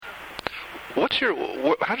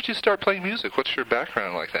How did you start playing music? What's your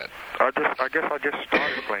background like that? I guess I just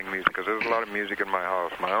started playing music because there was a lot of music in my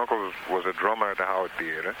house. My uncle was a drummer at the Howard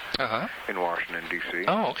Theater in Washington, D.C.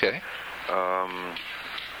 Oh, okay. My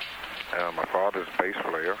father's a bass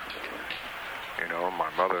player. My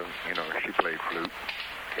mother, she played flute.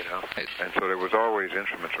 And so there was always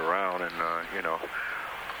instruments around, and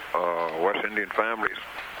West Indian families,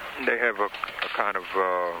 they have a kind of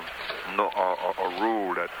a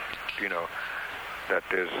rule that that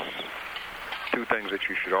there's two things that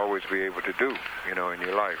you should always be able to do, in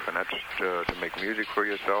your life, and that's to make music for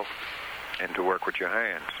yourself and to work with your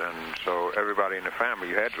hands. And so everybody in the family,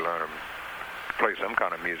 you had to learn to play some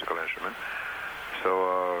kind of musical instrument.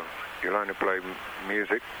 So you learn to play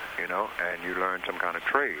music, and you learn some kind of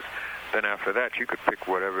trade. Then after that, you could pick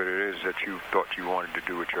whatever it is that you thought you wanted to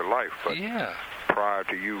do with your life. But prior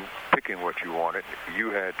to you picking what you wanted,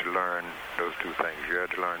 you had to learn those two things. You had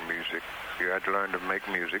to learn music. You had to learn to make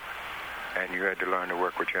music, and you had to learn to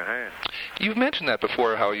work with your hands. You've mentioned that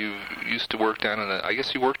before, how you used to work down in I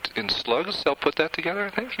guess you worked in slugs, helped put that together, I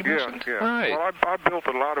think you mentioned? Yeah. Right. Well, I built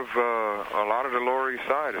a lot of the Lower East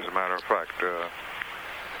Side, as a matter of fact.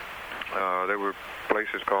 There were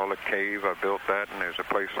places called a cave. I built that, and there's a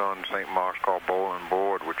place on St. Mark's called Bowl and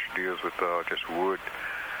Board, which deals with just wood,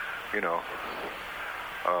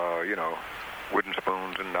 wooden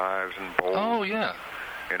spoons and knives and bowls. Oh, yeah.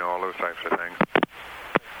 All those types of things.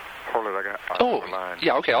 Hold it, I got the line.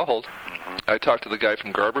 Yeah, okay, I'll hold. Mm-hmm. I talked to the guy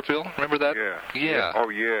from Garberville. Remember that? Yeah. Oh,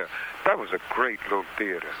 yeah. That was a great little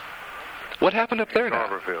theater. What happened up there now?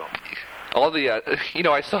 Garberville. All the,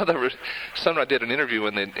 I saw that someone did an interview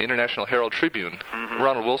in the International Herald Tribune. Mm-hmm.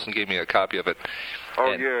 Ronald Wilson gave me a copy of it.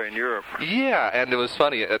 Oh, yeah, in Europe. Yeah, and it was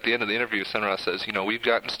funny. At the end of the interview, Sunra says, we've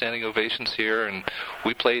gotten standing ovations here, and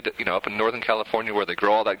we played, up in Northern California where they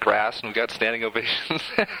grow all that grass, and we got standing ovations.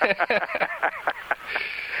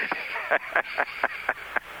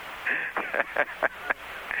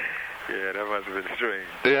 Yeah, that must have been strange.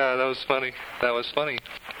 Yeah, that was funny.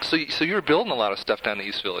 So you were building a lot of stuff down in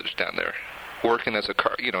East Village down there, working as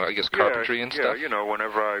carpentry and stuff? Yeah,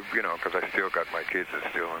 whenever because I still got my kids are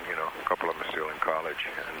still in, a couple of them are still in college.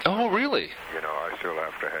 And, oh, really? I still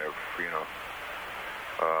have to have,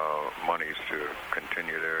 monies to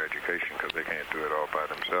continue their education because they can't do it all by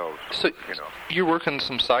themselves. So, you're working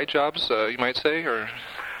some side jobs, you might say, or?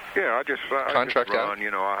 Yeah, I just run, out?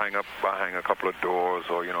 I hang a couple of doors,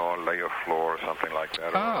 or I'll lay a floor or something like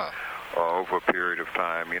that. Or over a period of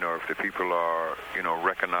time, if the people are,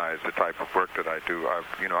 recognize the type of work that I do,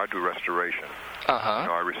 I do restoration.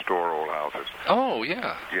 I restore old houses. Oh,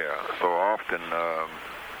 yeah. Yeah. So often,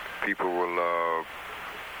 people will,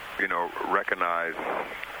 recognize,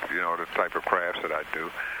 the type of crafts that I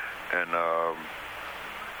do, and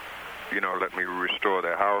let me restore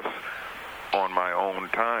their house on my own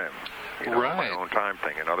time. Right. My own time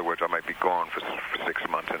thing. In other words, I might be gone for 6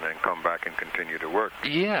 months and then come back and continue to work.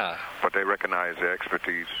 Yeah. But they recognize the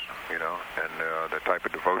expertise, and the type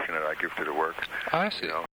of devotion that I give to the work. I see.